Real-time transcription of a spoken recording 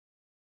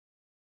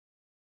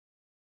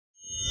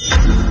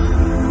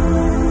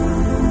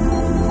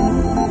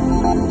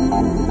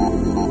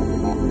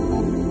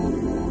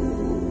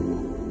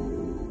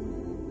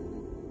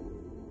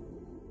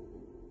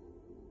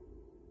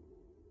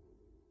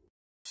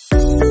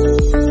My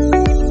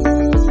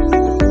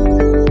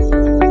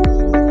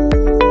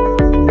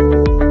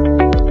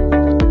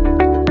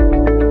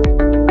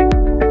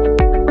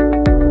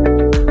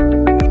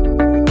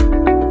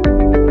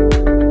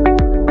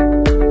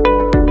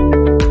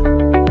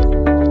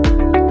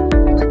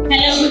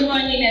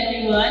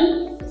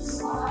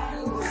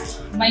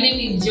name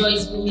is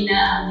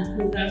I'm the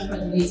program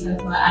coordinator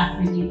for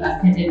Afrelib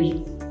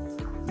Academy.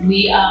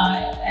 We are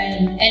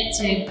an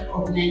EdTech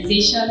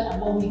organization,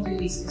 and what we do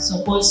is to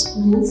support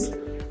schools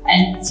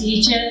and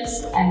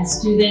teachers and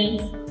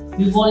students.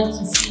 We want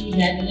to see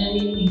that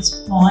learning is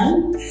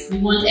fun. We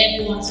want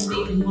everyone to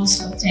make the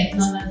most of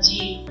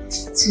technology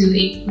to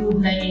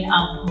improve learning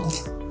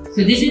outcomes.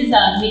 So this is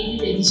our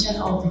maiden edition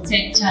of the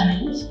Tech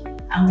Challenge,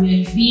 and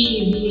we're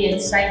really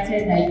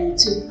excited that you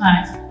took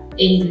part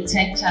in the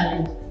Tech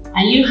Challenge.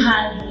 And you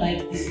had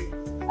like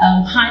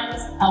the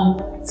highest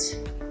awards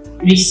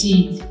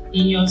received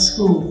in your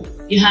school.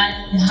 You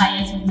had the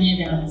highest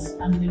medals,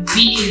 and we're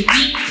really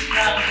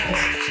proud of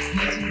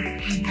what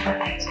you've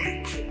done.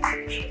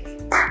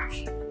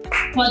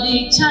 For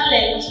the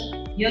challenge,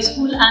 your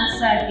school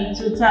answered a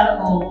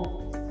total of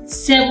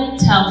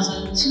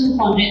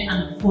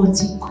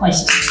 7,240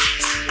 questions.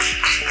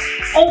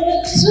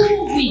 Over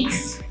 2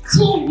 weeks,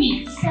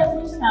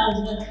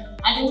 7,000.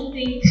 I don't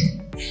think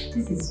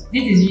this is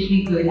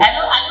really good.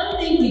 I don't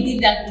think we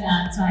did that in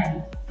our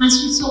time.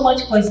 Answering so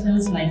much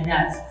questions like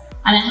that.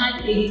 And I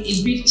had a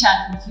brief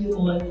chat with you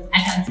all. I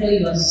can tell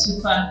you are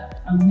super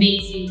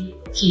amazing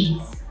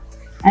kids.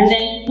 And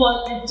then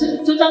for the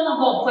total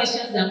number of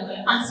questions that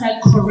were answered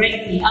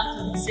correctly out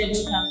of the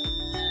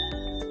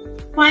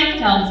 7,000,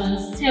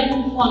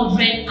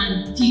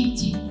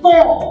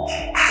 5,754.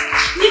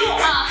 You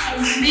are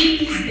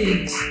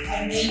amazing.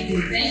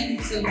 Amazing. Thank you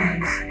so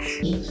much.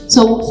 So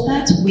we'll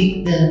start with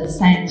the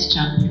science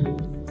champion,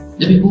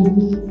 the people who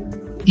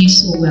did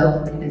so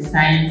well in the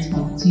science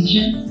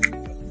competition.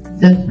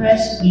 The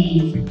first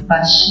is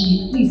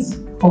Bashir. Please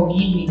forgive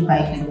me if I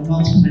do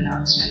not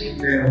pronounce your name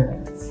very well.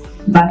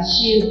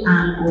 Bashir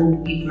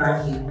and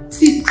Ibrahim.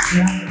 Please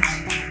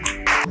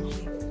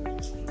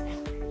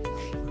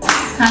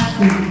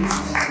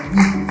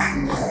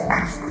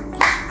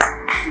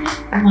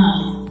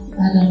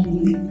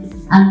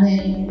and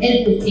then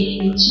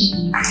educated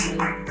children.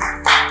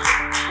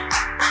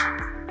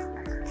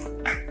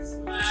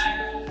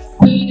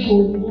 We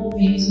will move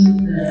into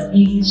the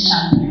English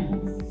champion,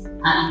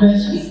 and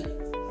first is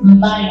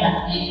Mbaya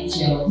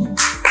Angel.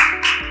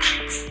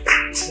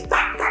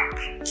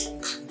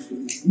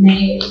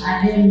 Next,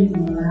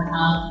 Ademimola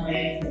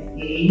Alfred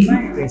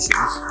again.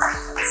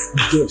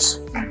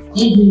 Yes.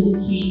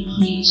 Ezeoke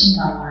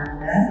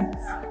Chimamanda.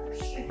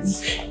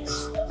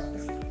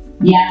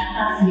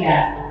 Yahya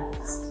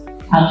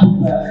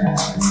Abubakar.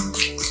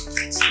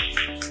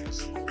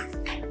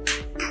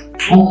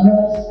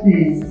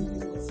 Augustus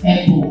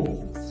Ebo.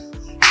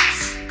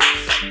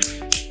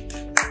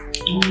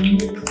 We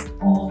move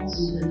on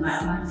to the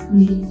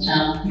mathematics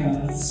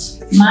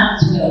champions.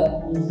 Maxwell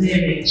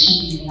Ozere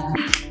Chimia.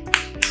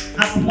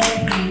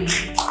 Applauding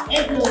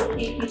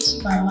Ezeoke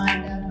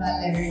Chimamanda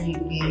Valerie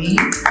Gay.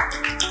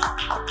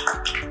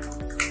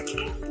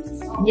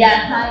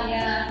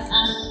 Yahya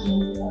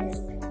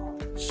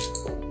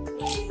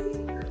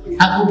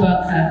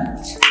Abubakar.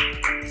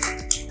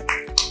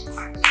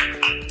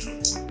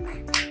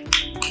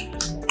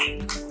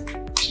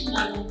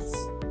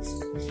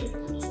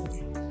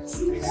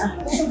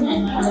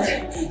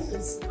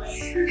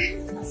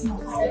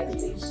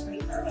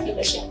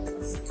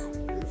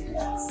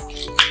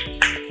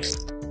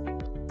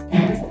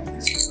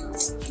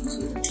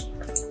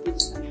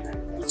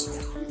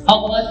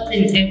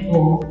 Augustine Ebo.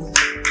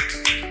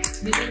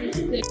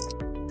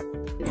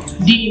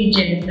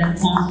 Diligence and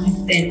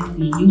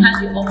consistency. You had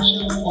the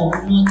option of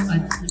not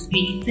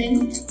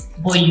participating,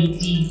 but you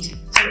did.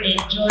 To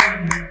enjoy the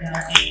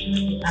medal,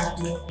 enjoy the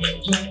atmosphere,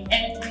 enjoy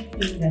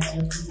everything that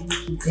you're doing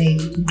today.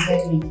 You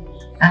deserve it.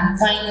 And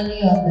finally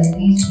on the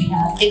list we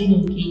have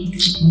Ezeoke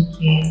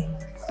Chimoke.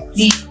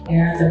 Please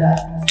bear the back.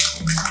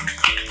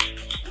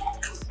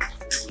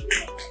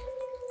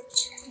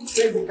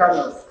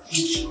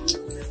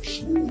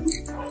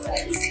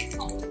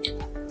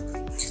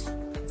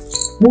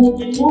 We'll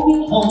be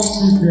moving on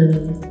to the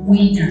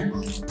winner.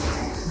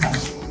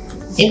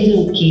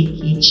 Ezeoke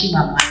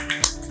Chimamanda.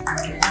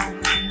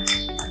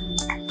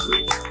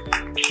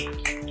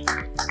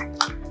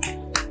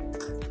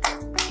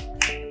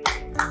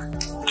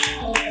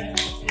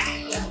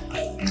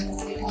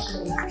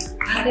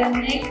 And the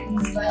next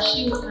is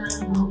Bashir and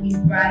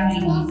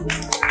Ibrahim.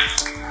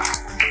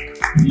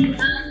 He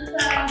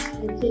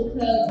answered a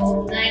total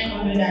of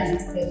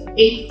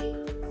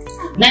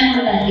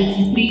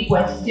 983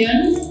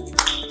 questions.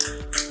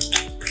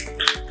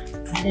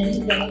 And then he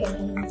got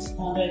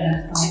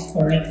 705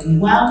 correctly.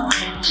 While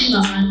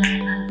Chimamanda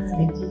answered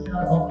a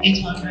total of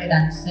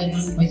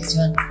 807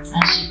 questions,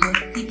 and she got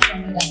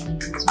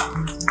 622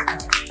 questions.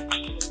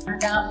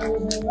 And our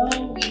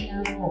overall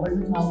winner for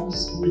Olumawu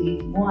School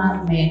is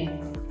Mohammed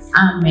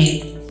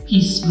Ahmed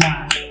Pisma.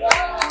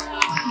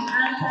 She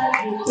answered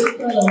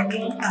total of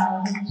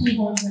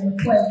 1,200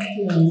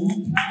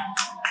 questions,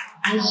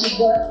 and she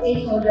got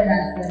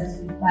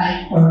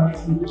 875 points.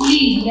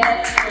 Please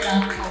let's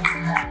clap for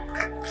that.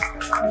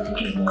 Thank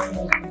you very much.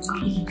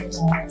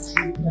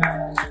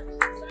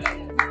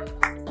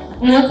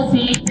 I want to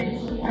say thank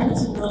you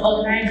to the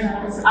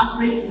organizers,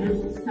 Afrelib,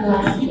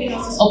 for giving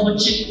us this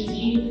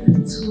opportunity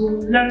to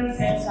learn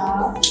better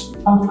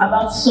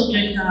about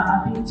subjects that are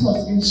being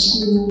taught in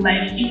school.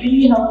 Like, it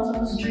really helps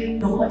us during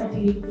the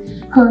holiday,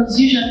 because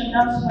usually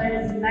that's when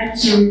we like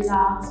to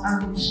relax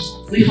and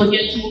we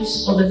forget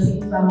most of the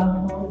things that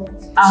were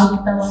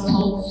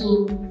taught. So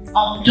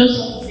just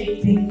want to say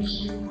thank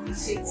you.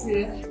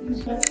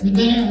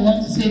 Again, we want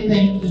to say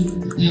thank you to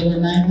the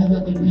organizers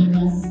of the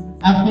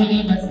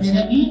Afrelib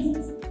Academy.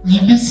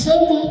 Thank you so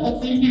much for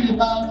thinking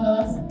about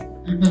us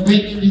and for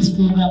bringing this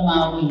program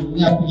our way.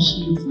 We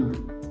appreciate you.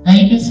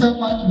 Thank you so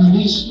much. We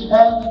wish you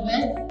all the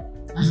best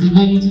as we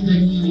go into the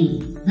new year.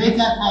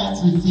 Greater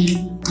heights we see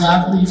to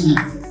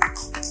Afrelib.